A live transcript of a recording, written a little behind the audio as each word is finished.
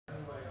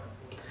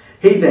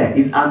Hey there,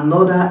 it's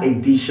another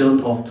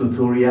edition of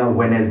Tutorial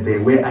Wednesday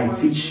where I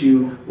teach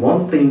you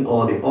one thing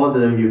or the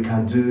other you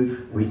can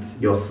do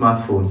with your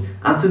smartphone.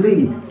 And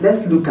today,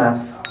 let's look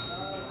at...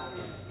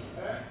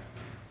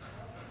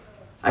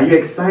 Are you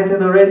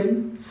excited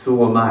already?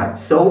 So am I.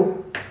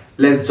 So,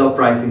 let's jump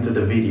right into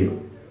the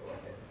video.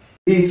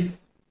 If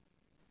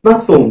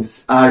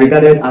smartphones are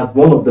regarded as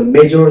one of the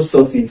major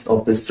sources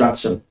of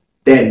distraction,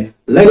 then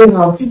learning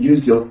how to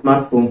use your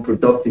smartphone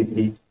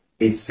productively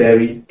is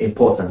very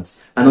important.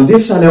 And on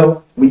this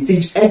channel, we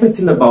teach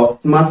everything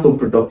about smartphone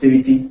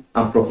productivity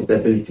and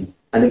profitability.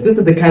 And if this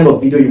is the kind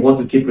of video you want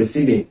to keep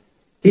receiving,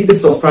 hit the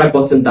subscribe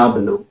button down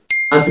below.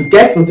 And to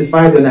get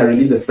notified when I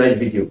release a fresh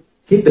video,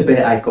 hit the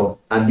bell icon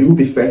and you will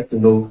be first to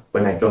know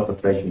when I drop a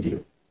fresh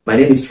video. My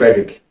name is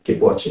Frederick. Keep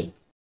watching.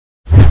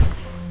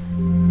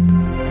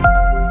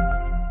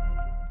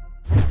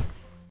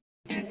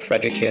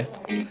 Frederick here.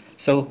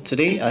 So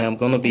today I am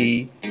going to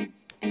be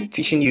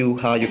teaching you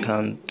how you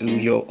can do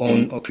your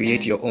own or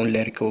create your own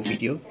lyrical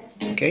video.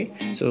 Okay,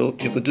 so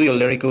you could do your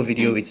lyrical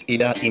video with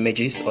either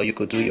images or you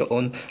could do your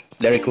own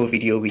lyrical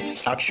video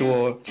with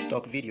actual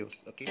stock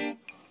videos. Okay.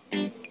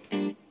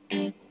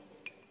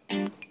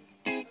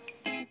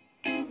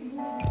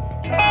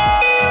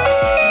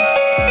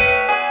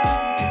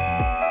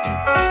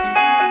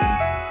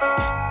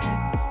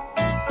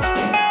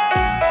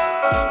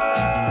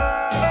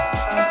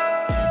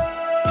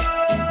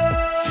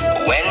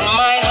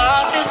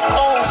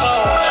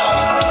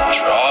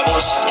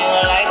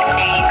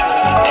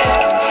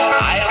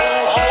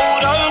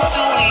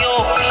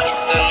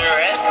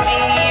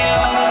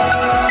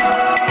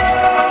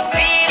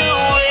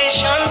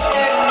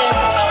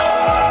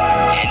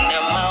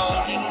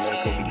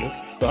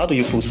 So how do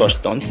you pull such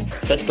stunts?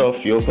 First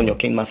off, you open your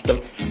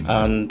Kinemaster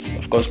and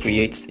of course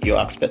create your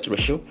aspect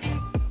ratio.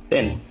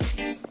 Then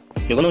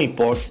you're going to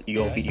import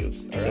your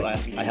videos. So I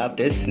have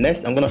this.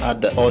 Next, I'm going to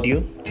add the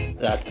audio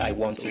that I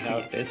want to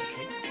have this.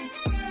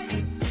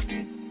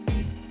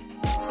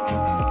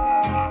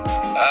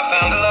 I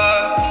found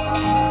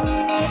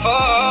love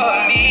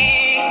for me.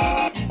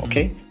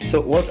 Okay,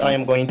 so what I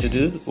am going to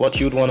do, what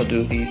you'd want to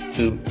do is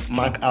to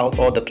mark out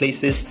all the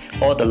places,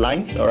 all the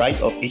lines, all right,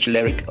 of each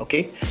lyric,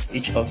 okay,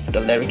 each of the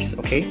lyrics,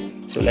 okay.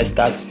 So let's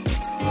start.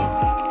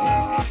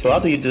 So how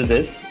do you do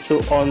this?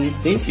 So on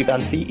this, you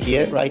can see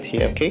here, right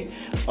here, okay.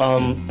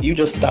 You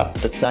just tap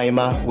the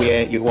timer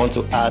where you want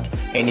to add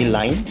any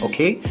line,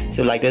 okay.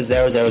 So like the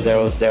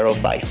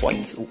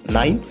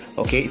 00005.9,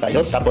 okay. If I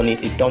just tap on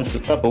it, it turns to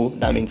purple.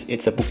 That means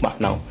it's a bookmark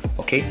now,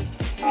 okay.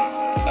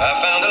 I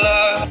found the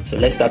love. So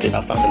let's start with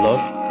I found the love.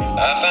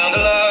 I found the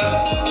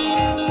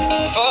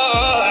love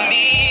for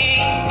me.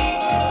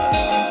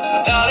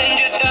 Darling,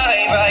 just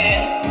dive right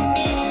in.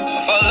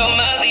 Follow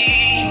my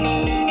lead.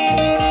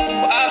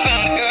 I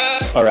found a girl.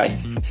 Alright,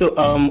 so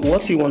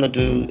what you want to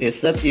do,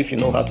 except if you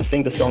know how to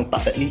sing the song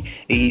perfectly,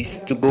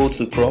 is to go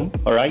to Chrome,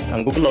 alright,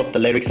 and Google up the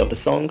lyrics of the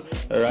song,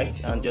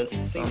 alright, and just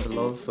sing the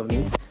love for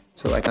me.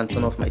 So I can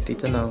turn off my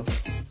data now.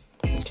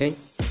 Okay,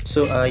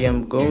 so I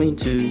am going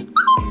to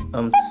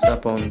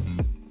tap on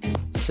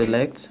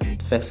select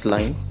first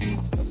line,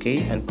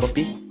 okay, and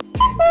copy.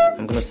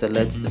 I'm gonna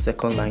select the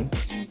second line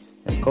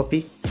and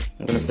copy.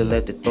 I'm gonna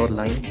select the third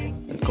line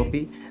and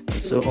copy,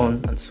 and so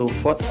on and so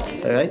forth.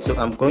 Alright, so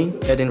I'm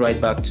heading right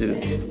back to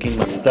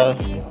Kinemaster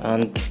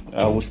and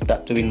I will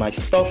start doing my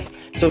stuff.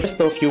 So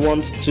first off, you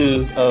want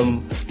to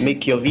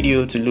make your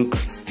video to look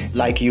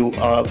like you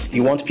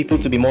want people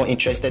to be more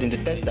interested in the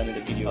text than in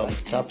the video.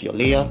 Tap your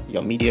layer,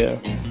 your media,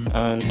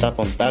 and tap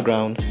on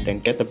background, then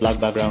get the black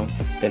background,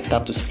 then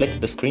tap to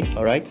split the screen.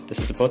 Alright, this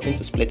is the button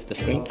to split the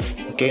screen,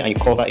 okay, and you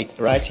cover it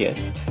right here.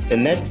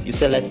 Then next you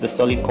select the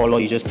solid color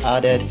you just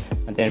added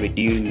and then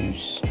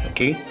reduce,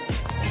 okay,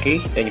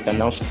 then you can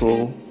now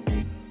scroll,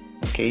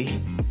 okay,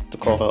 to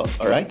cover.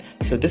 Alright,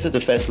 so this is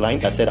the first line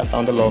that said I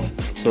found the love.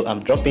 So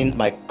I'm dropping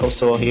my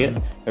cursor here,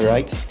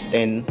 alright,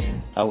 then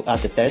I'll add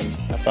the text.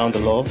 I found the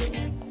love.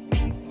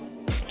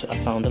 So I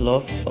found the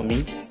love for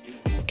me,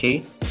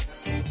 okay.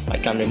 I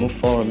can remove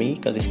for me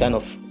because it's kind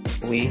of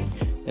way.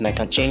 Then I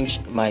can change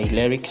my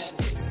lyrics,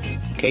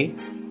 okay,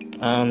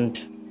 and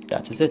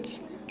that is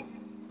it.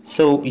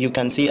 So you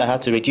can see I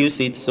had to reduce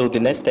it, so the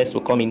next text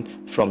will come in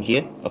from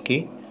here,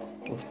 okay,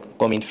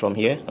 coming from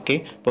here,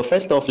 okay. But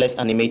first off, let's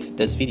animate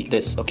this video,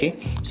 okay.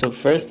 So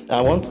first I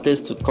want this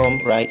to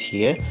come right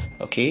here,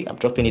 okay. I'm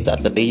dropping it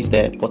at the base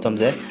there, bottom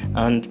there,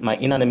 and my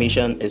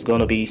inanimation is going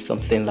to be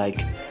something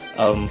like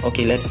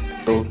okay, let's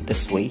go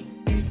this way,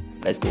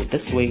 let's go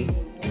this way,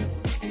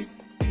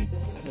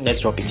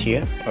 let's drop it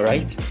here.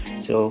 Alright,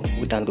 so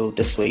we can go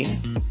this way.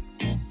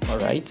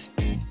 Alright,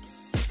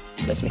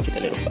 let's make it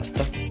a little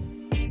faster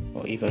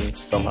or even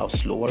somehow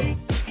slower.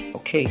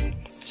 Okay,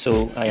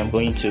 so I am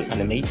going to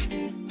animate.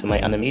 So my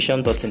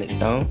animation button is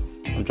down,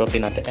 I'm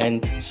dropping at the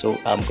end, so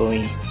I'm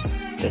going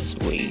this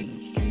way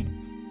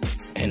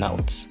and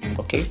out,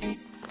 okay.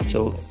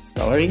 So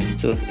don't worry,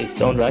 so it's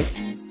done,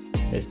 right,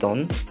 it's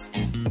done.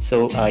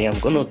 So I am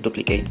gonna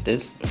duplicate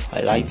this,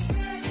 highlight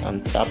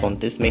and tap on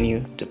this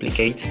menu,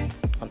 duplicate,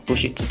 and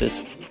push it to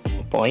this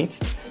point,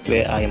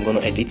 where I am going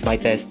to edit my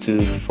text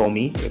to "for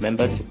me."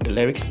 Remember the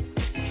lyrics,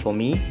 "for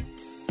me,"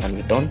 and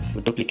we're done.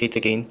 We duplicate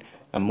again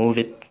and move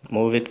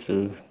it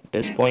to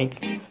this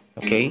point.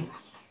 Okay,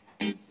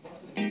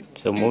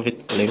 so move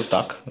it a little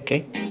back.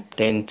 Okay,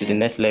 then to the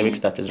next lyrics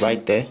that is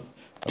right there.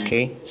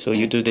 Okay, so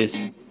you do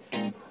this,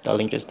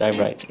 darling, just dive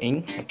right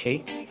in.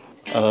 Okay,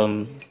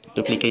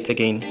 duplicate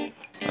again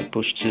and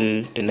push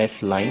to the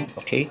next line.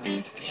 Okay,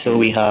 so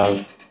we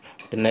have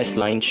the next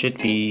line should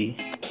be,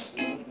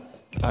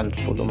 and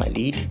follow my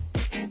lead.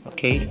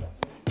 Okay,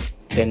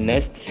 then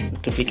next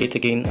duplicate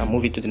again and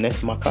move it to the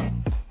next marker.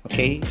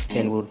 Okay,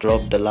 then we'll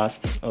drop the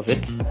last of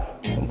it,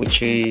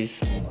 which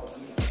is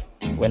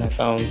when I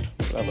found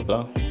blah blah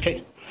blah.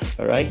 Okay,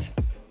 all right,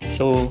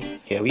 so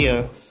here we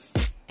are.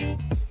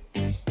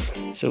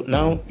 So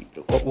now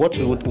what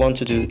we would want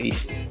to do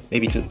is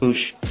maybe to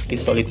push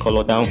this solid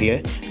color down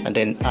here and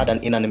then add an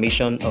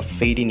inanimation of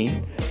fading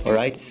in. All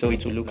right, so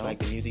it will look like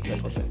the music.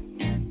 Let's listen.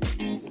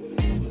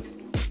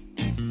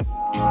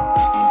 I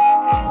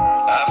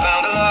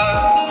found a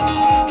love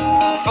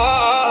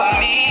for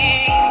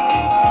me,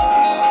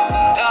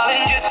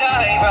 darling, just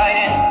dive right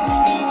in,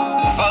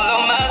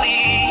 follow my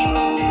lead.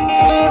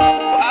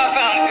 I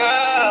found a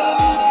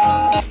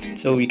girl.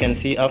 So we can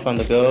see I found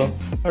a girl.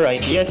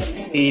 Alright,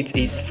 yes, it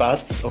is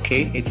fast.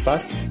 Okay, it's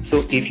fast.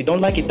 So if you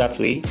don't like it that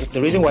way,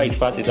 the reason why it's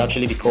fast is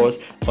actually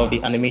because of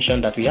the animation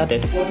that we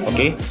added.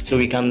 Okay, so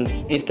we can,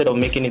 instead of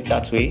making it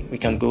that way, we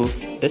can go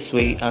this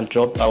way and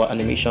drop our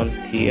animation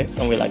here,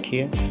 somewhere like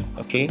here.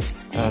 Okay,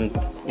 and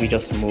we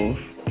just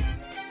move.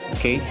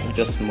 Okay, we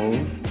just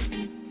move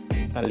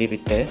and leave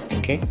it there.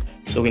 Okay,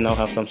 so we now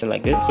have something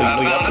like this. So you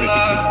know you have to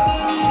repeat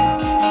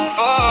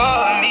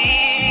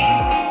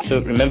it.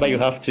 So remember, you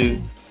have to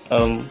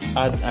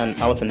add an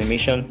out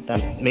animation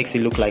that makes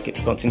it look like it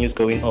continues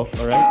going off.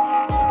 All right,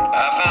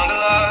 I found a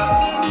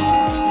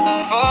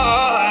love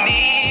for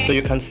me. so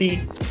you can see,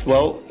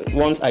 well,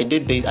 once I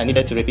did this, I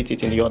needed to repeat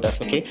it in the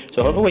others. Okay,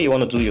 so however way you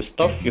want to do your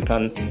stuff, you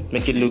can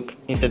make it look,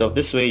 instead of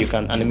this way, you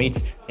can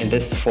animate in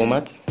this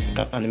format. You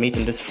can animate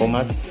in this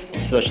format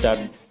such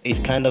that it's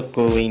kind of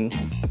going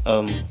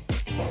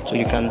so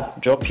you can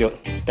drop your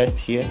text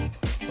here.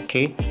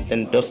 Okay,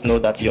 then just know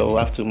that you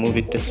have to move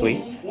it this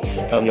way.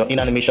 Your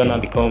inanimation now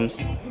becomes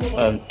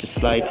to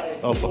slide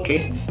up.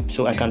 Okay,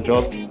 so I can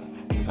drop,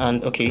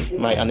 and okay,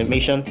 my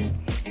animation.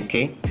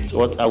 Okay, so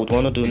what I would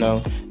want to do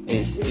now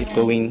is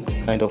going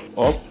kind of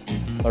up.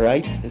 All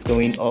right, it's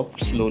going up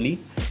slowly,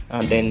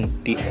 and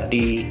then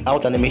the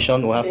out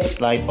animation will have to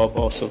slide up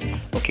also.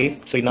 Okay,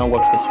 so it now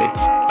works this way.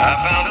 I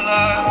found a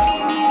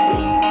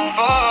love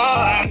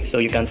for me. So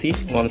you can see,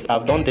 once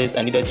I've done this,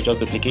 I needed to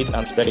just duplicate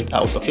and spread it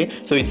out. Okay,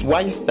 so it's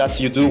wise that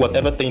you do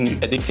whatever thing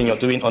editing you're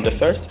doing on the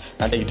first,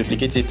 and then you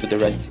duplicate it to the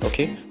rest.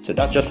 Okay, so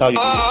that's just how you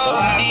do it.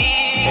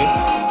 Okay,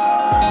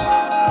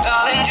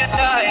 Darling, just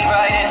dive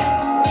right in,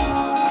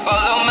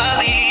 follow my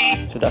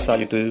lead. so that's how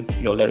you do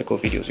your lyrical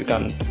videos. You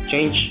can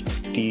change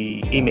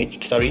the image,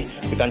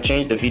 you can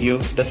change the video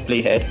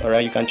display head. All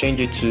right, you can change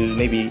it to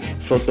maybe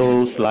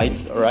photo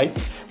slides. All right,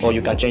 or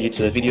you can change it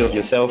to a video of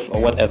yourself or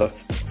whatever.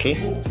 Okay,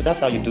 so that's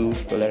how you do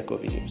the lyrical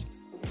videos.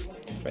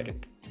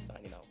 Frederick.